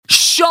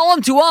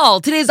Shalom to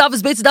all! Today's daf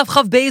is Beitzah daf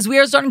Chav Beis. We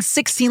are starting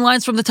 16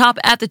 lines from the top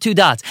at the 2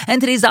 dots.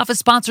 And today's daf is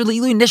sponsored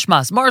Lilu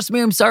Nishmas. Mars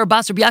Miriam Sarah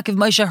Basar Yaakov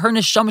Moshe her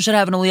neshama should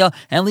have an aliyah.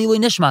 And Lilu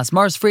Nishmas.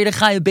 Mars Freda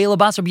Chaya Bela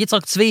Basar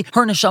Yitzchak Tzvi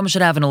her neshama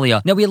should have an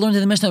aliyah. Now we had learned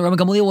in the Mishnah that Rabbi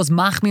Gamliel was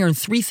machmir in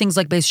 3 things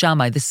like Beis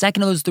Shammai. The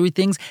second of those 3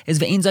 things is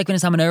ve'ein zayk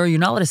v'nes hamanera. You're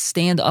not allowed to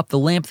stand up the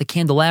lamp, the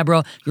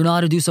candelabra. You're not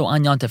allowed to do so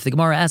on Yontif. The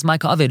Gemara asks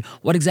Micah Avid,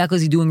 what exactly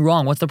is he doing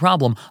wrong? What's the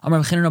problem? Amar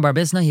Chinana Bar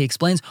Bisna, he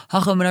explains,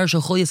 Hacha Menara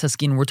Shel Chulyas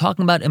Haskin. We're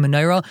talking about a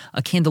menorah,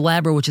 a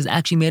candelabra, which is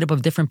actually made up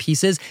of different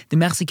pieces. The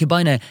Mechsi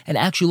Kibaina, it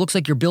actually looks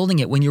like you're building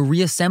it. When you're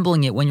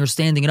reassembling it, when you're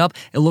standing it up,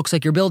 it looks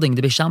like you're building.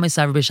 The Beis Shammai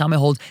Savar Beis Shammai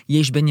holds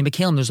Yesh Binyan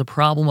B'Kalim. There's a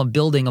problem of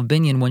building, of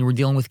binyan, when we're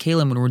dealing with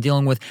kalim, when we're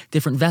dealing with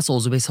different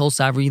vessels. The Beis Hol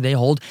Savri, they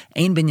hold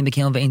Ein Binyan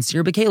B'Kalim Ve'ein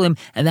Sir B'Kalim,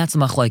 and that's the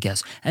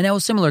Machlekes. And now a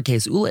similar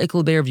case, Ula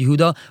Ikl Be'er of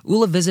Yehuda.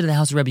 Ula visited the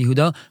house of Rabbi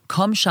Yehuda.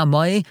 Kam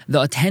Shammai,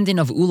 the attendant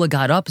of Ula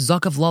got up,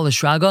 Zakav La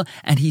L'Shraga,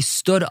 and he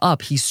stood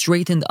up. He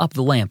straightened up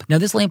the lamp. Now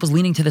this lamp was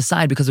leaning to the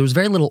side because there was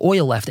very little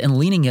oil left, and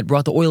leaning it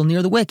brought the oil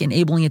near the wick,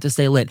 enabling it to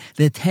stay lit.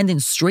 The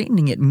attendant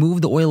straightening it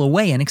moved the oil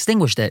away and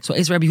extinguished it. So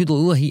Rabbi Yehuda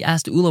Ula, he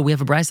asked Ula, we have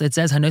a brayso that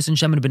says Hanosin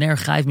Shemen B'ner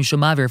Chayv Mishum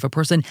Mavir. If a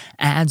person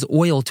adds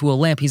oil to a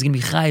lamp, he's going to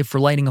be chayv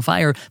for lighting a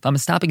fire. If I'm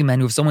stopping a man,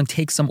 if someone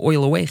takes some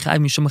oil away, Chayv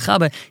Mishum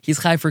Mechaba, he's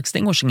chayv for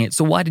extinguishing it.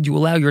 So why did you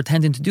allow your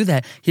attendant to do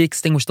that? He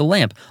extinguished the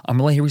lamp.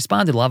 Amalei, he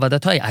responded,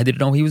 I didn't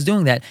know he was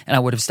doing that, and I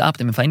would have stopped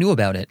him if I knew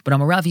about it. But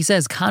Amarav, he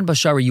says, Kan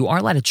Bashari, you are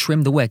allowed to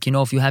trim the wick. You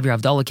know, if you have your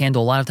Havdalah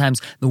candle, a lot of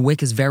times the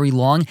wick is very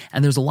long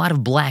and there's a lot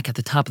of black at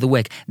the top of the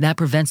wick. That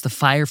prevents the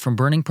fire from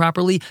burning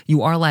properly.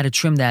 You are allowed to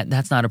trim that.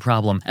 That's not a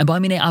problem. And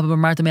he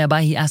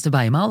asked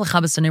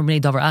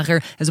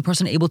Abai, is a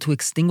person able to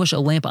extinguish a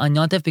lamp on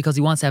Yontif because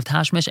he wants to have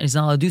tashmish and he's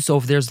not allowed to do so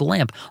if there's the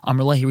lamp?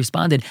 Amrullah, he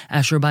responded,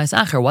 Asher Bais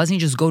Acher, why doesn't he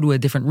just go to a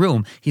different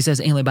room? He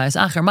says, Ein le Bais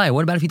Acher Mai.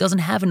 What about if he doesn't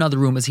have another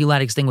room? Is he allowed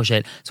to extinguish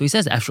it? So he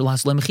says, Asher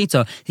Las Le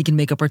Mechitza, he can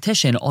make a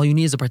partition. All you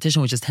need is a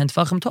partition which is 10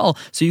 tefachim tall,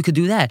 so you could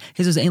do that.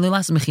 He says, Ein le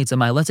Las Mechitza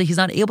Mai. Let's say he's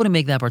not able to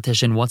make that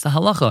partition. What's the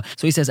halacha?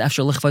 So he says,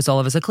 After lichvais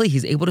olav as a kli,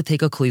 he's able to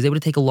take a kli, he's able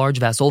to take a large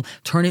vessel,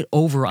 turn it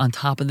over on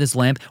top of this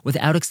lamp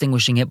without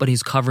extinguishing it, but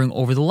he's covering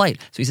over the light.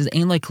 So he says,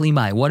 Ein like kli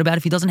mai. What about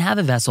if he doesn't have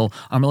a vessel?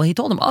 Amrullah, he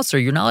told him, sir,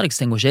 you're not allowed to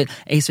extinguish it.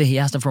 Esve, he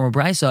asked him from a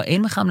brayso,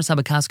 Ein mecham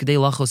nesabakas kedei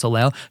lachos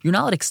aleo. You're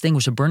not allowed to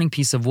extinguish a burning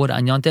piece of wood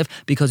on Yontif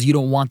because you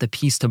don't want the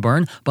piece to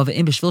burn. But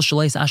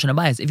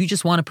if you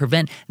just want to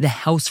prevent the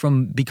house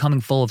from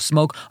becoming full of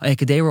smoke,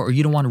 or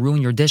you don't want to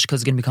ruin your dish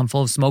because it's going to become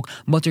full of smoke,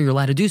 mutter, you're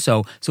allowed to do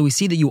so. So we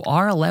see that you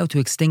are allowed to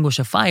extinguish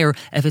a fire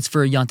if it's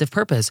for a Yontif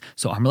purpose.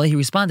 So Amrullah, he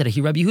responded,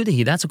 he Rabbi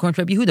Yehuda, that's according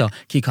to Rabbi Yehuda.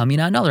 Ki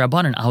kamina another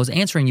Rabbanan. I was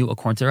answering you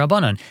according to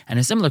Rabbanan. And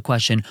a similar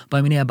question,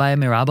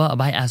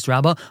 Abai asked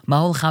Rabba,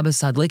 Ma'ol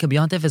chabes sadleika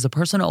b'Yontif, is a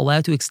person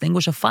allowed to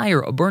extinguish a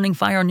fire, a burning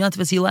fire on Yontif?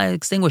 Is he allowed to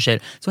extinguish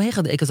it? So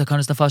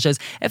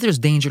if there's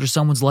danger to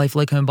someone's life,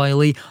 like him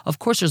Bayali, of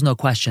course there's no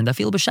question. That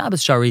feel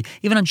b'Shabbos shari,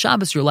 even on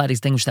Shabbos you're allowed to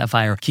extinguish that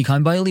fire. Ki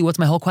kam Bayali, what's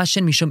my whole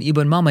question? Mishum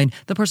ibn mamain,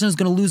 the person is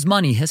going to lose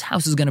money, his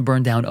house is going to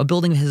burn down, a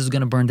building of his is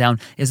going to burn down.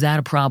 Is that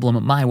a problem?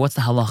 What's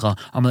the halacha?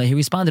 He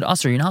responded,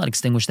 you're not allowed to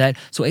extinguish that.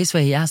 So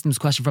Esvei, he asked him this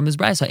question from his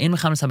brayso,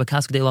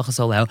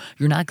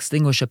 you're not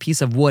extinguish a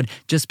piece of wood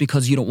just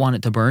because you don't want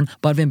it to burn.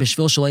 But if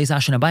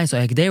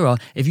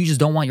you just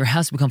don't want your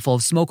house to become full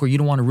of smoke or you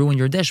don't want to ruin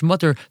your dish,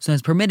 mutter, so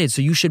it's permitted.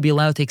 So you should be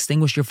allowed to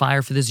extinguish your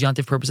fire for this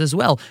Yontif purpose as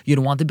well. You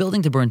don't want the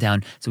building to burn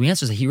down. So he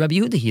answers, he Rabbi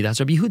Yehuda, that's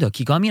Rabbi Yehuda.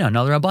 Kikamina,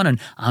 another Rabbanan.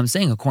 I'm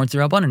saying, according to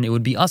Rabbanan, it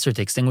would be usher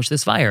to extinguish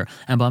this fire.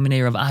 And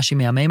Ba'minei Rav Ashi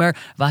Me'amemer,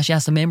 Vashi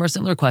asked a Me'amer a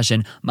similar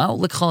question.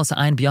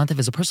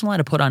 Is a person allowed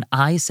to put on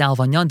eye salve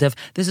on Yontif?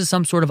 This is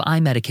some sort of eye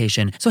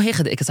medication. So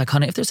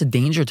if there's a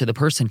danger to the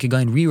person,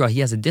 he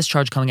has a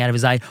discharge coming out of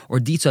his eye, or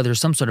ditza, there's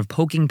some sort of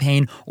poking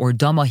pain, or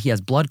dama, he has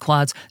blood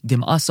clots,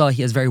 dimasa,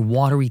 he has very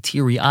watery,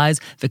 teary eyes,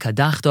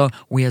 v'kadachta,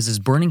 where he has this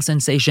burning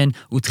sensation,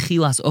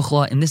 utchilas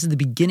uchla, and this is the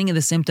beginning of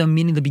the symptom,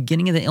 meaning the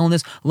beginning of the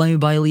illness. Lami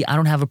Baili, I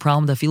don't have a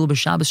problem, dafilu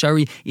b'Shabbos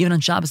shari, even on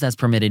Shabbos that's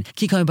permitted.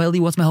 Kikami Baili,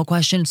 what's my whole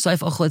question? Saif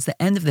uchla, it's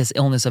the end of this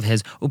illness of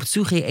his,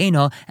 uptsuche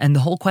eina, and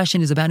the whole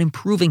question is about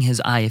improving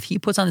his eye. If he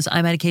puts on this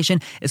eye medication,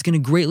 it's going to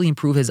greatly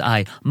improve his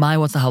eye.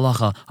 What's the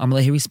halacha?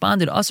 Amrullah, he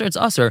responded, Usr, it's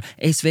Usr.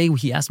 Esvei,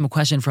 he asked him a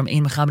question from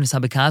Ein Mechab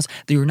Nisabakas,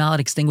 that you're not allowed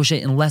to extinguish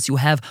it unless you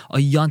have a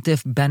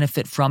Yontif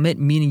benefit from it,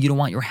 meaning you don't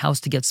want your house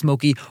to get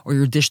smoky or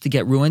your dish to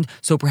get ruined.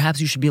 So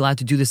perhaps you should be allowed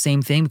to do the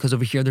same thing because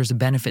over here there's a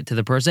benefit to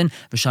the person.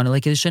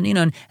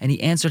 And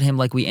he answered him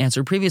like we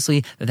answered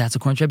previously, that that's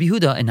according to Rabbi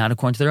Yehuda and not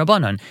according to the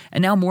Rabbanan.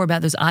 And now more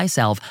about this eye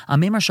salve.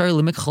 Amemar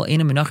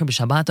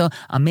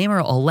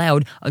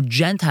allowed a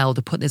Gentile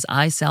to put this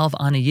eye salve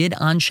on a Yid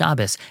on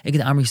Shabbos.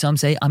 Some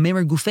say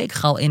Amemar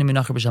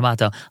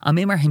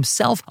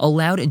himself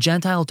allowed a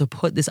Gentile to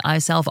put this eye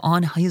salve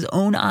on his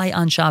own eye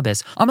on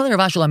Shabbos.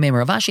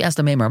 Ravashi asked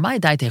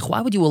Amemar,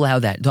 why would you allow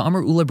that?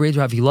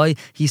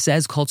 He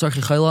says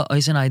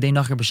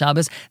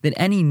that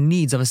any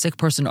needs of a sick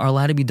person are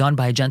allowed to be done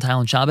by a Gentile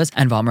on Shabbos.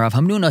 And V'amar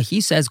Hamnuna,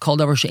 he says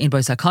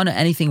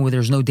anything where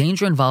there's no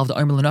danger involved,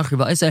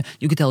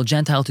 you could tell a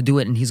Gentile to do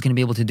it and he's going to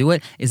be able to do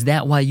it. Is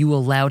that why you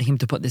allowed him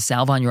to put the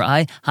salve on your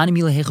eye?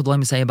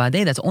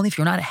 That's only if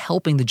you're not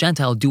helping the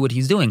Gentile do what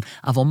he's doing.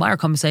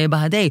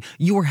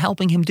 You are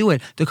helping him do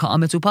it.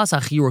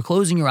 You are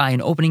closing your eye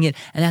and opening it,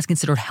 and that's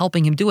considered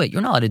helping him do it.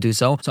 You're not allowed to do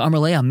so. So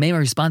Amar Leah, Meimar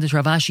responded to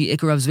Rav Ashi,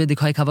 Ikar Rav Zvid, the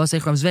Kai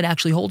Kavasech, Rav Zvid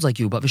actually holds like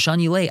you. But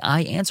Vishani Le,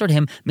 I answered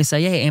him,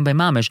 Misayeh and by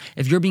Mamish.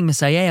 If you're being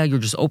Misayeh, you're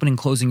just opening,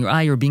 closing your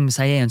eye, you're being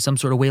Misayeh in some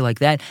sort of way like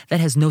that, that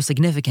has no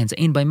significance.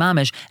 Ain by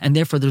Mamish, and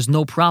therefore there's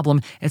no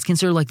problem. It's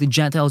considered like the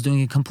Gentile is doing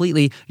it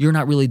completely. You're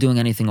not really doing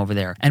anything over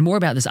there. And more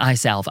about this eye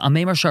salve.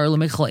 Amemar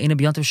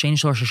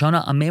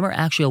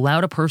actually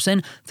allowed a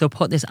person to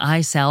put this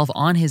eye salve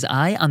on his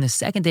eye on the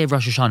second day of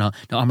Rosh Hashanah.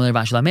 Now, Amar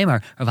Rav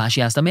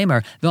Ashi asked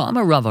Amemar,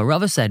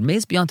 Rava said,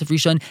 Meis B'Yontif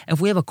Rishon,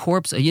 if we have a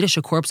corpse, a Yiddish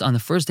corpse on the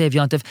first day of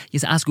Yontif,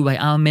 he's asku by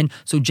Alamin,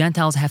 so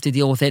Gentiles have to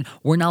deal with it.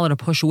 We're not allowed to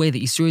push away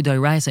the Isuri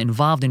Dairaisa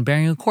involved in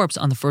burying a corpse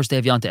on the first day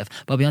of Yontif.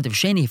 But B'Yontif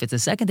Sheni, if it's the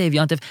second day of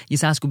Yontif,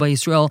 he's asku by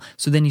Yisrael,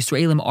 so then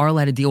Yisraelim are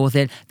allowed to deal with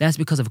it. That's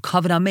because of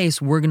Kavod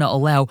HaMeis, we're going to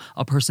allow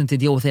a person to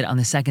deal with it on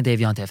the second day of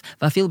Yontif.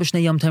 V'afil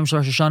b'shnei Yom Tov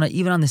Rosh Hashanah,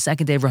 even on the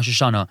second day of Rosh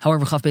Hashanah.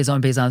 However, Chaf Beis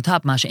on the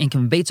top, Masha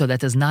Enkim Beitzah, that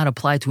does not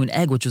apply to an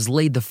egg which was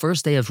laid the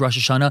first day of Rosh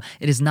Hashanah.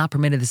 It is not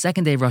permitted the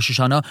second day of Rosh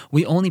Hashanah.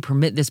 We only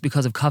permit this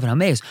because of Kavod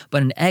HaMeis.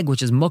 But an egg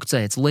which is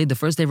muktzah, it's laid the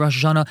first day of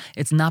Rosh Hashanah,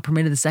 it's not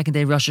permitted the second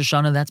day of Rosh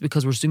Hashanah. That's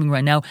because we're assuming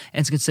right now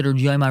it's considered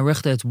Yom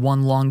HaRichta, it's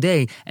one long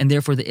day, and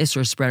therefore the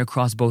Isser is spread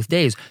across both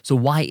days. So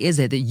why is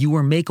it that you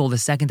were makel the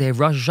second day of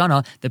Rosh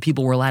Hashanah that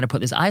people were allowed to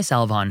put this eye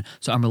salve on?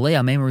 So Amar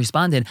Leah Meimar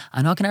responded,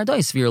 Anak an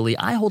Ardai severely.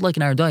 I hold like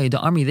an Ardai. The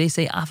Army, they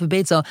say Afa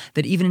Beitzah,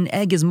 that even an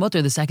egg is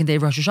mutter the second day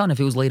of Rosh Hashanah if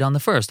it was laid on the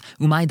first.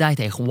 Umay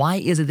daitech. Why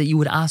is it that you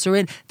would aser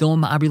it?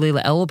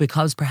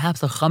 Because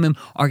perhaps the Chamim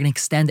are going to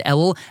extend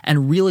Elul,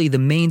 and really the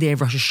main day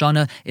of Rosh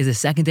Hashanah is the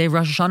second day of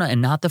Rosh Hashanah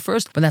and not the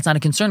first. But that's not a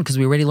concern because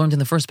we already learned in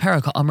the first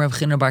parak, Amar Rav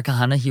China bar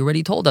Kahana, he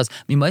already told us,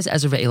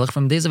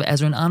 from days of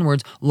Ezra and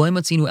onwards,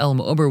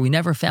 we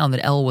never found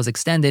that Elul was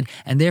extended,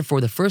 and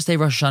therefore the first day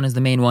of Rosh Hashanah is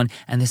the main one,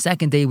 and the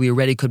second day we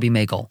already could be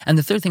makel. And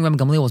the third thing Rabbi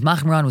Gamliel was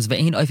machmran was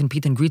ve'ein oifen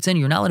pitin gritzin.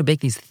 You're not allowed to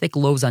bake these thick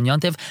loaves on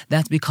Yontif.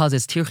 That's because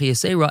it's tirchi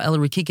yisera el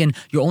rikikin.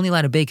 You're only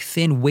allowed to bake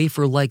thin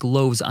wafer-like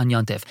loaves on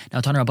Yontif.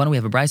 Now, Tana Rabbanu, we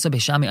have a brayso.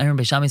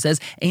 Beishami says,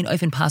 "Ein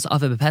oifen pas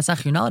ave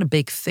bepesach." You're not allowed to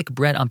bake thick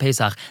bread on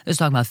Pesach. This is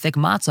talking about thick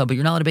matzah, but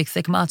you're not allowed to bake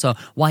thick matzah.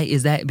 Why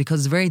is that?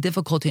 Because it's very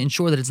difficult to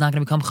ensure that it's not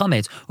going to become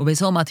chametz. Beis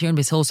Hillel matir, and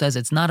Beis Hillel says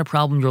it's not a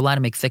problem. You're allowed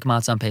to make thick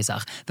matzah on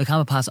Pesach.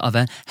 V'kama pas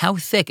ave. How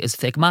thick is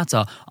thick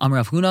matzah? Amar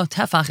Rav Huna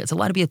tefach. It's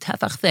allowed to be a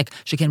tefach thick.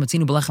 Sheken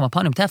matzinu belechem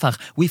apanim tefach.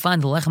 We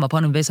find the lechem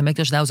apanim Beis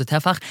Hamikdash, that was a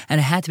tefach, and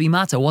it had to be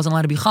matzah. It wasn't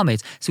allowed to be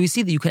chametz. So we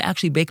see that you could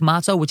actually bake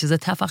matzah, which is a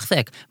tefach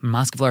thick.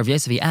 Maskav Rav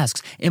Yosef, he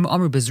asks, Im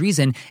Amr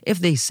Bezrizin, if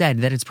they said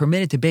that it's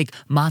permitted to bake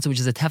matzah, which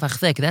is a tefach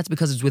thick, that's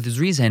because it's with his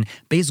reason.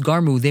 Beis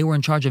Garmu, they were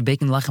in charge of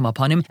baking lechem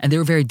apanim, and they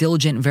were very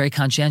diligent and very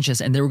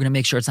conscientious, and they were going to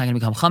make sure it's not going to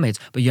become chametz.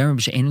 But Yerim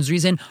B'She'en's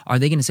reason, are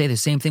they going to say the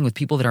same thing with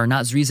people that are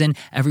not Zrizin?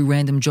 Every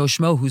random Joe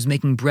Schmo who's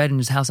making bread in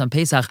his house on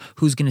Pesach,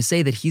 who's going to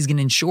say that he's going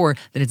to ensure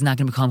that it's not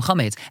going to become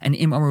chametz? And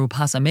Im Amru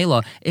Pas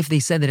Amela, if they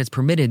said that it's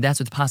permitted, that's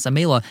with Pas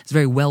Amela, it's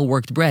very well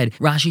worked bread.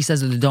 Rashi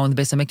says that the dough in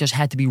the Beis Hamikdash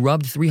had to be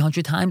rubbed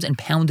 300 times and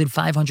pounded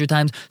 500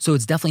 times, so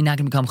it's definitely not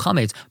going to become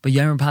chametz. But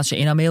Yerim Pas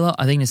She'en Amela,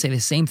 are they going to say the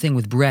same thing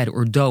with bread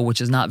or dough,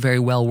 which is not very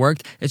well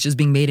worked? It's just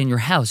being made in your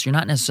house. You're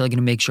not necessarily going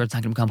to make sure it's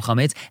not going to become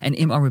chametz. And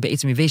Im Amru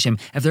Be'etzim Yiveshim,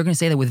 if they're going to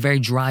say that with very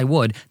dry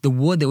wood, the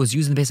wood that was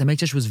used in the Beis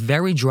Hamikdash was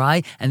very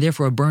dry, and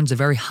therefore it burns a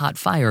very hot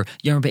fire.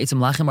 Yerim Be'etzim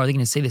Lachem, are they going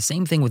to say the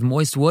same thing with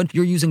moist wood?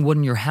 You're using wood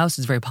in your house,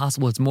 it's very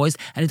possible it's moist,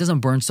 and it doesn't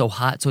burn so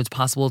hot, so it's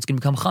possible it's going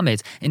to become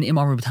chametz. And Im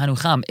Amru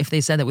B'tanu Cham, if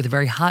they said that with a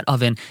very hot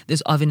oven,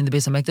 this oven in the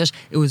Beis Hamikdash,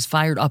 it was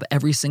fired up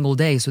every single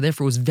day, so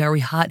therefore it was very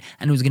hot,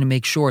 and it was going to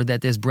make sure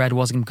that this bread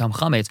wasn't going to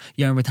become chametz.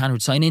 Yerim B'tanu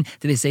Tzainin,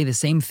 did they say the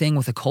same thing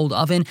with a cold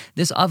oven?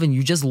 This oven,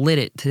 you just lit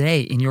it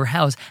today in your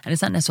house, and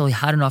it's not necessarily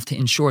hot enough to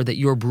ensure that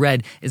your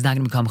bread is not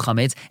going to become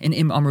chametz. And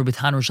Im Amru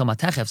B'tanu Shel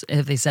Matechevs,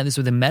 if they said this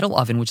with a metal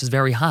oven, which is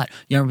very hot,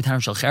 Yerim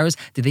B'tanu Shel Cheres,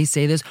 did they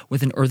say this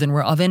with an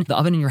earthenware oven? The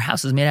oven in your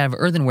house is made out of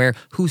earthenware.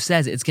 Who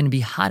says it's going to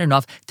be hot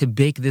enough to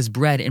bake this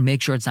bread and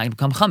make sure it's not going to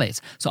become chametz?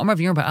 So Amar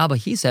Yerim Bar Abba,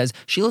 he says,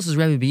 Shilos is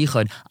Rebbe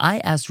B'yichud. I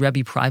asked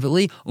Rebbe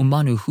privately,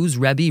 Umanu, who's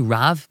Rebbe?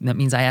 Rav. That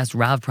means I asked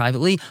Rav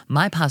privately.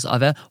 My pas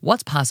ave,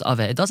 what's pas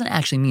ave? It doesn't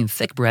actually mean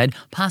thick bread.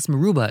 Pas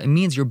meruba, it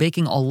means you're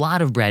baking a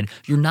lot of bread.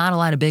 You're not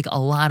allowed to bake a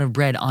lot of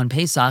bread on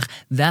Pesach.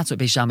 That's what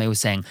Beis Shammai was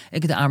saying.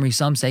 Ikata Amri,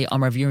 some say,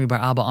 Amar Yerim Bar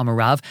Abba, Amar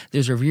Rav.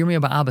 There's Rav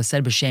Yerim Bar Abba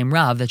said b'shem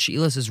Rav that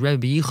Shilos is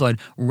Rebbe B'yichud.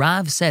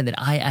 Rav said that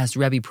I asked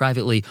Rebbe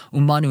privately,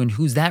 Umanu, and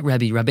who's that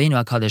Rebbe?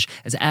 Rabbeinu HaKadosh.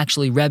 It's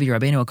actually Rebbe,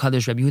 Rabbeinu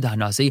HaKadosh, Rebbe Yehuda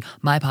HaNasi.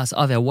 My pas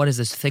ave, what is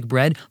this thick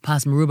bread?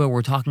 Pas meruba,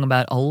 we're talking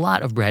about a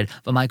lot of bread.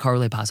 But my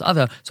karle pas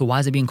ave, so why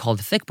is it being called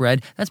thick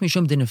bread? That's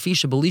mishum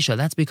dinafisha belisha.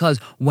 That's because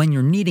when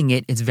you're kneading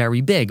it, it's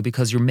very big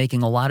because you're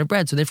making a lot of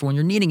bread. So therefore, when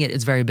you're kneading it,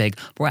 it's very big.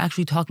 But we're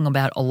actually talking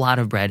about a lot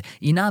of bread.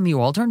 Inami,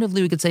 or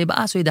alternatively, we could say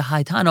ba'asui de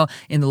hai tano,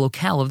 in the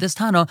locale of this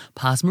tano,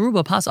 pas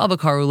meruba, pas ave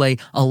karule,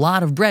 a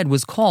lot of bread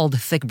was called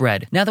thick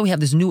bread. Now that we have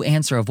this new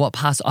answer of what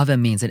pas ave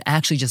means, it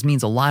actually just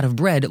means a lot of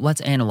bread.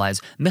 Let's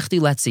analyze. Michti,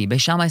 let's see.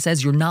 Beis Shammai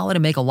says you're not allowed to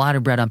make a lot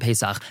of bread on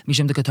Pesach.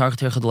 Mishum de katar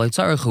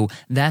tircha.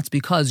 That's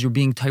because you're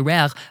being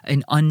tyreach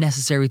an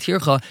unnecessary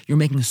tircha, you're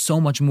making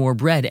so much more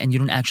bread and you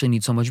don't actually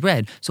need so much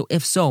bread. So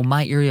if so,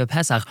 my area of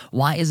Pesach,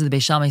 why is it the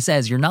Beis Shammai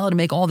says you're not allowed to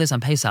make all this on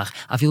Pesach?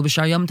 Afil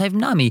b'shar Yom Tov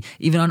nami,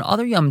 even on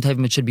other Yom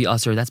Tovim it should be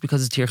usher. That's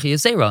because it's tircha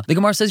yisera. The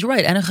Gemara says you're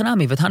right. And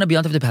Chanami v'tana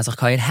b'yontav de Pesach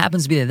kai. It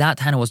happens to be that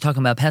Tana was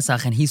talking about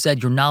Pesach and he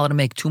said you're not allowed to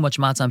make too much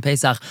matzah on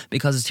Pesach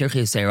because it's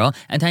tircha yisera.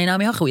 And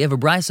Tainami hacha, we have a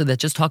brisa that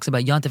just talks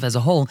about Yontif as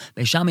a whole.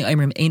 Beis Shammai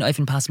Oimrim ein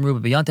oifen pas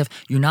meruba b'Yontif.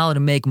 You're not allowed to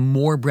make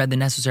more bread than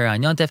necessary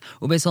on Yontif.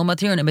 Ubeis Hillel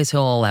matir, and Beis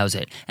Hillel allows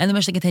it. And the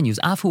Mishnah continues.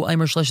 Afu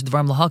Oimer shlesh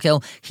dvarim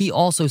lahakel. He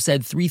also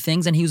said 3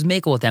 things and he was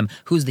makel with them.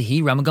 Who's the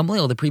he? Rama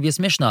Gamliel, the previous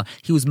Mishnah.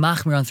 He was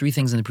machmir on 3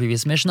 things in the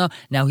previous Mishnah.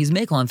 Now he's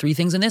makel on 3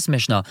 things in this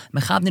Mishnah.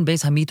 Mechabdin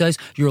beis hamitos.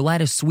 You're allowed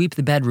to sweep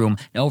the bedroom.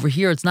 Now over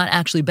here it's not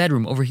actually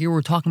bedroom. Over here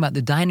we're talking about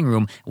the dining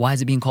room. Why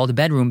is it being called a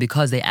bedroom?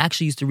 Because they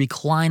actually used to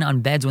recline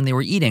on beds when they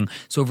were eating.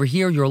 So over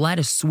here you're allowed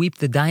to sweep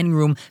the dining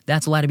room.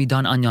 That's allowed to be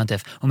done on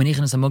Yontif.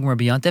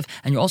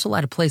 And you're also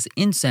allowed to place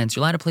incense.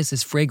 You're allowed to place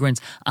this fragrance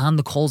on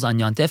the coals on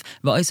Yontif.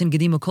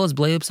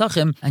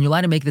 And you're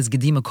allowed to make this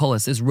gedima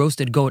kolas, this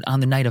roasted goat on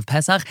the night of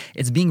Pesach.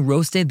 It's being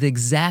roasted the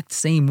exact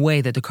same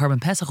way that the carbon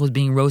Pesach was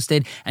being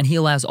roasted, and he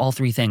allows all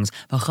 3 things.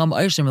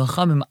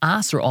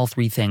 Aser all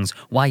 3 things.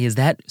 Why is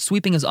that?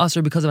 Sweeping is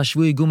aser because of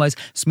Ashvui Gumais,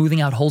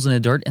 smoothing out holes in the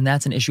dirt, and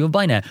that's an issue of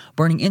baina.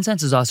 Burning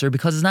incense is aser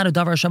because it's not a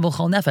davar shavul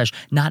chol nefesh.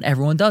 Not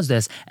everyone does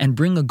this, and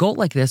bringing a goat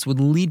like this would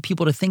lead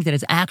people to think that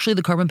it's actually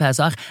the carbon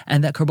Pesach,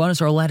 and that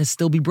karbanos are allowed to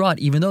still be brought,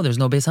 even though there's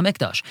no Beis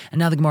HaMikdash. And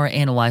now the Gemara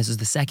analyzes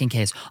the second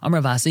case.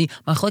 Amar Vasi,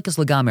 machlekes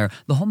lagamer.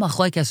 The whole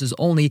machlekes is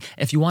only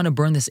if you want to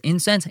burn this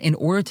incense in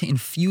order to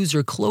infuse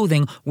your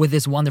clothing with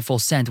this wonderful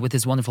scent, with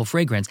this wonderful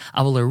fragrance.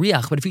 Avol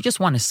riach. But if you just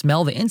want to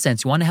smell the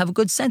incense, you want to have a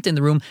good scent in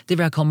the room,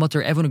 divrei hakol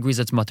mutter. Everyone agrees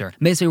it's mutter.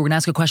 Basically, we're going to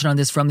ask a question on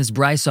this from this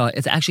brisa.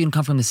 It's actually going to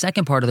come from the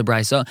second part of the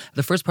brisa.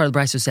 The first part of the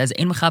brisa says,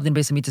 "Ein mechavdin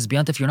beis hamitas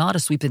b'yontif." You're not allowed to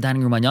sweep the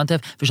dining room on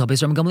Yontif. V'shal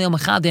beis Rama Gamliel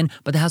mechavdin.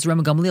 But the house of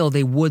Rama Gamliel,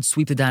 they would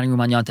sweep the dining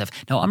room on Yontif.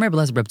 Now, Amar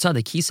B'Lezer Reb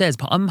Tzaddik, he says,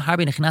 there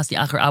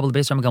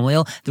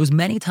was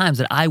many times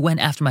that I went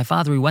after my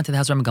father. We went to the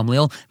house of Rama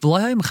Gamliel.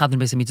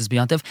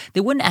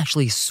 They wouldn't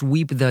actually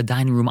sweep the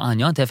dining room on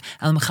Yontif.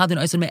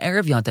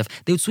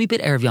 They would sweep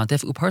it erev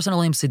Yontif,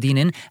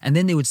 and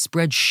then they would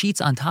spread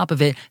sheets on top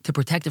of it to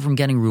protect it from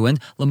getting ruined.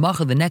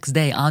 The next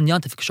day on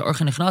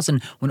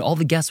Yontif, when all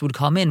the guests would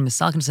come in,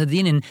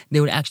 they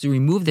would actually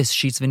remove this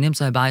sheets.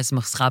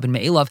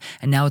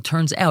 And now it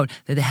turns out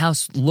that the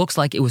house looks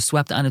like it was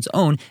swept on its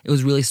own. It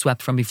was really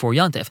swept from before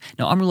Yontif.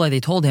 Now Amrullah, they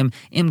told him,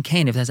 Im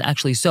Kain, if that's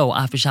actually so,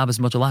 after Shabbos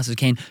Mochalas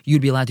Kain,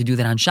 you'd be allowed to do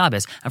that on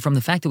Shabbos. And from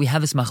the fact that we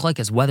have this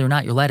machlekes, whether or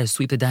not you're allowed to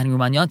sweep the dining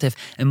room on Yontif,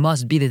 it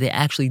must be that they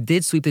actually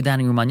did sweep the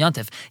dining room on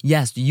Yontif.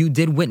 Yes, you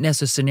did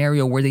witness a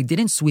scenario where they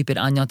didn't sweep it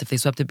on Yontif, they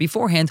swept it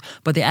beforehand,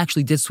 but they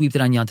actually did sweep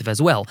it on Yontif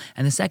as well.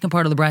 And the second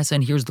part of the brisa,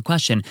 and here's the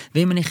question,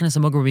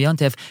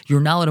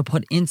 you're not allowed to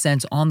put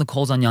incense on the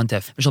coals on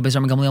Yontif.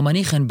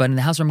 But in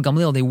the house of Rama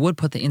Gamliel, they would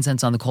put the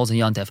incense on the coals on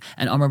Yontif.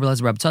 And Amar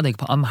B'Lezer Reb Tzaddik,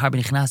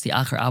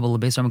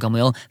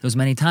 there was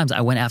many times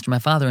I went after my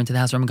father into the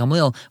house of Rama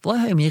Gamliel,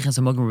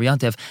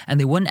 and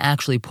they wouldn't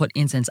actually put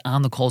incense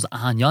on the coals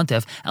on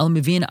Yontif.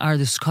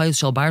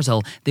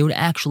 They would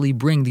actually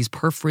bring these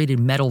perforated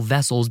metal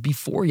vessels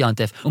before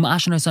Yontif,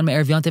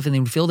 and they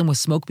would fill them with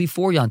smoke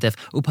before Yontif,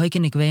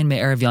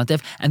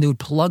 and they would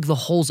plug the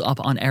holes up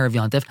on Erev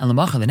Yontif. And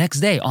the next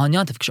day on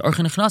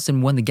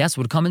Yontif, when the guests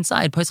would come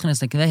inside,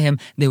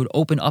 they would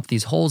open up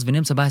these holes, and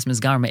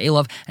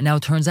now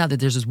it turns out that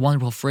there's this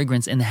wonderful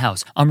fragrance in the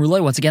house.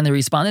 Amrullah, once again, they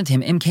responded to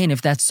him, Im Kain,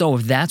 if that's so,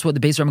 if that's what the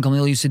Beis Rama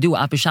Gamliel used to do,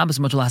 Api Shabbos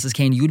Mochalas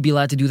Kain, you'd be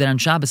allowed to do that on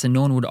Shabbos, and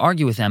no one would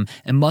argue with them.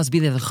 It must be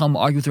that the Chum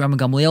argue with Rama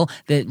Gamliel,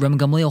 that Rama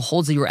Gamliel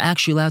holds that you're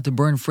actually allowed to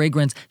burn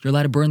fragrance, you're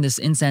allowed to burn this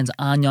incense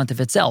on Yontif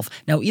itself.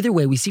 Now, either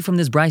way, we see from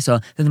this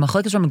brisa that the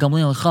machlekes Rama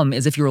Gamliel and Chum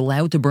is if you're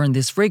allowed to burn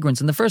this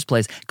fragrance in the first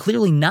place.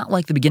 Clearly not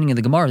like the beginning of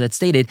the Gemara that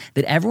stated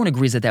that everyone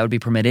agrees that that would be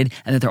permitted,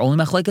 and that their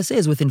only machlekes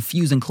is with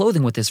infusing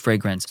clothing with this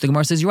fragrance. The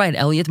Gemara says, you're right,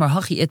 Eli Itmar,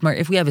 Hachi Itmar,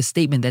 if we have a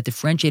statement that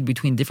differentiates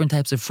between different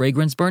types of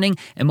fragrance burning,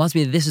 it must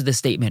be that this is the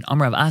statement.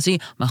 Amar Rav Asi,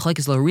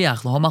 machlekes lo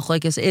riach, the whole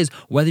machlekes is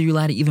whether you're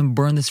allowed to even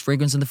burn this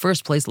fragrance in the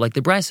first place, like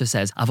the brisa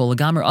says. Avol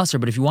lagamer aser,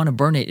 but if you want to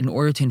burn it in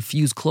order to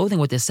infuse clothing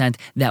with this scent,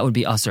 that would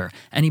be aser.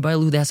 Anybody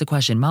who asks a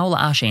question, Ma'ola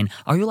Ashen,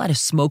 are you allowed to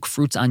smoke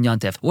fruits on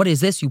Yontif? What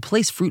is this? You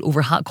place fruit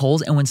over hot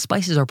coals, and when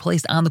spices are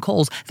placed on the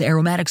coals, the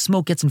aromatic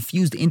smoke gets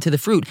infused into the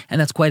fruit, and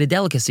that's quite a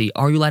delicacy.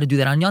 Are you allowed to do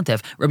that on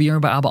Yontif? Rabbi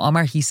Yerim bar Abba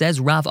Amar, he says,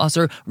 Rav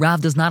aser,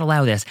 Rav does not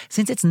allow this.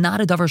 Since it's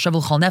not a davar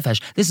shavul chol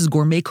nefesh, this is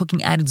gourmet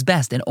cooking at its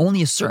best, and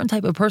only a certain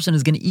type of person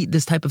is going to eat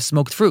this type of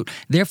smoked fruit.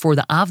 Therefore,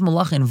 the av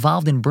malach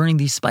involved in burning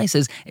these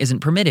spices isn't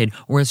permitted,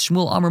 whereas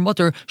Shmuel Amar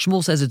mutter,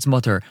 Shmuel says it's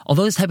mutter.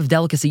 Although this type of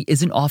delicacy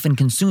isn't often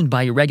consumed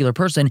by a regular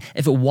person,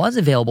 if it was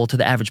available to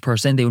the average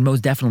person, they would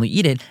most definitely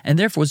eat it, and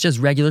therefore it's just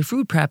regular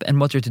food prep and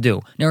mutter to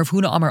do. Now, Rav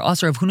Huna Amar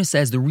Aser, Rav Huna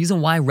says the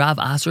reason why Rav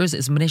Asers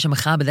is Manesha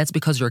Mechaber, that's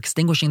because you're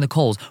extinguishing the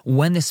coals.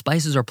 When the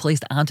spices are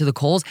placed onto the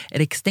coals,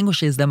 it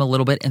extinguishes them a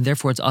little bit, and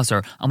therefore it's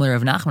Aser. Amar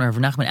Rav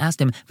Nachman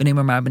asked him,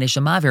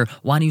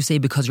 why do you say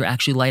because you're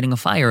actually lighting a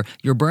fire,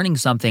 you're burning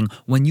something?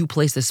 When you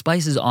place the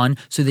spices on,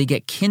 so they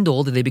get kindled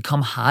kindled, they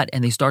become hot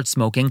and they start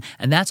smoking,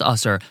 and that's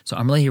usher. So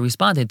Amrle, he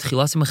responded,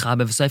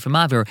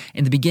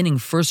 in the beginning,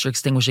 first you're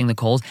extinguishing the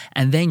coals,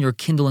 and then you're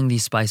kindling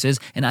these spices.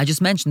 And I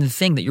just mentioned the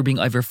thing that you're being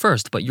iver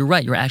first, but you're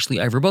right, you're actually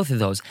iver both of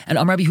those. And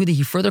Amar Rabbi Yehuda,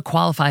 he further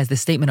qualifies the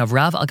statement of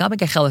Rav, al gabe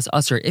gechel is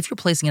usher. If you're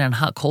placing it on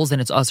hot coals, then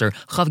it's usher.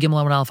 Chav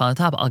gimel amar alef on the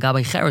top, al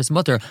gabe cher is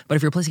mutter. But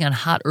if you're placing it on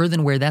hot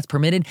earthenware, that's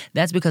permitted.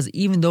 That's because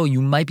even though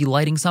you might be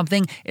lighting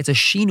something, it's a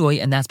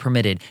shinoi, and that's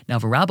permitted. Now,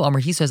 for Rabbi Amar,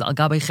 he says, al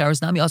gabe cher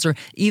is nami usher,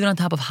 even on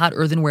top of hot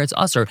earthenware, it's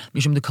usher.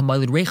 Mishum de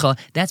kamalid recha,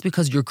 that's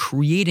because you're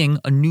creating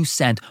a new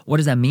scent. What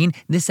does that mean?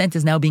 This scent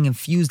is now being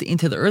infused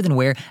into the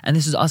earthenware, and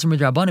this is usher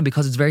midrabanan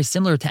because it's very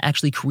similar to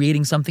actually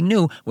creating something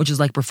new, which is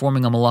like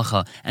performing a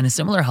malacha. And a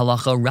similar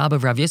halacha, Rabbi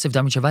Rav Yosef,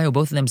 Dami Chavayo,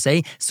 both of them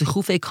say,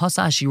 Sechufe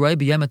kasa ashiroi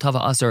b'yom tava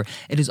usher.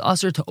 It is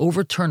usher to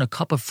overturn a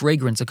cup of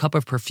fragrance, a cup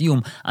of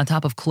perfume on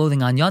top of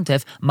clothing on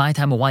Yontef. My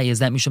time, why is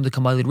that? Mishum de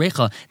kamalid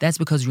recha. That's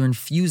because you're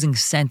infusing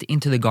scent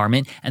into the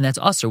garment, and that's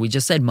usher. We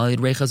just said malid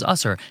recha is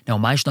usher. Now,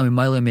 why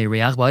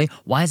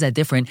is that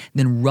different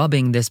than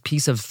rubbing this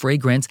piece of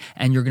fragrance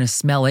and you're going to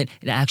smell it?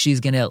 It actually is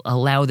going to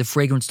allow the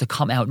fragrance to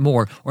come out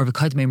more. Or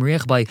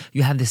if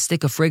you have this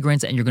stick of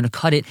fragrance and you're going to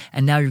cut it,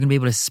 and now you're going to be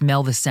able to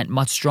smell the scent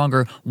much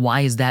stronger.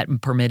 Why is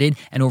that permitted?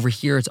 And over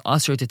here, it's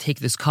usher to take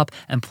this cup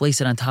and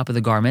place it on top of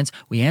the garments.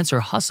 We answer,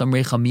 Hasam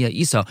recha mia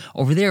isa.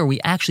 Over there, we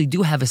actually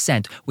do have a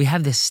scent. We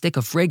have this stick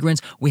of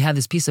fragrance. We have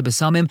this piece of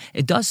besamim.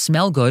 It does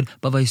smell good,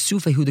 but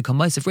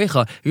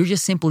you're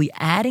just simply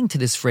adding to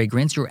this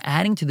fragrance. You're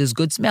adding to this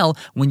good smell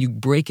when you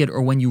break it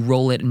or when you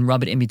roll it and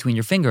rub it in between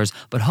your fingers.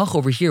 But hach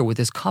over here, with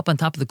this cup on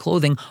top of the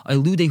clothing,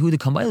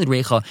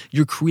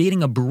 you're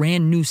creating a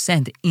brand new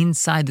scent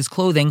inside this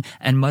clothing,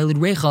 and mailid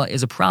recha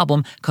is a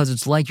problem because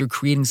it's like you're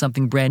creating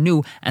something brand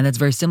new, and that's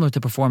very similar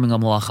to performing a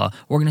malacha.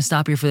 We're going to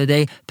stop here for the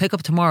day, pick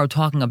up tomorrow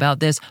talking about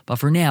this, but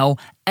for now,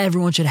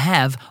 everyone should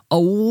have a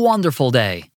wonderful day.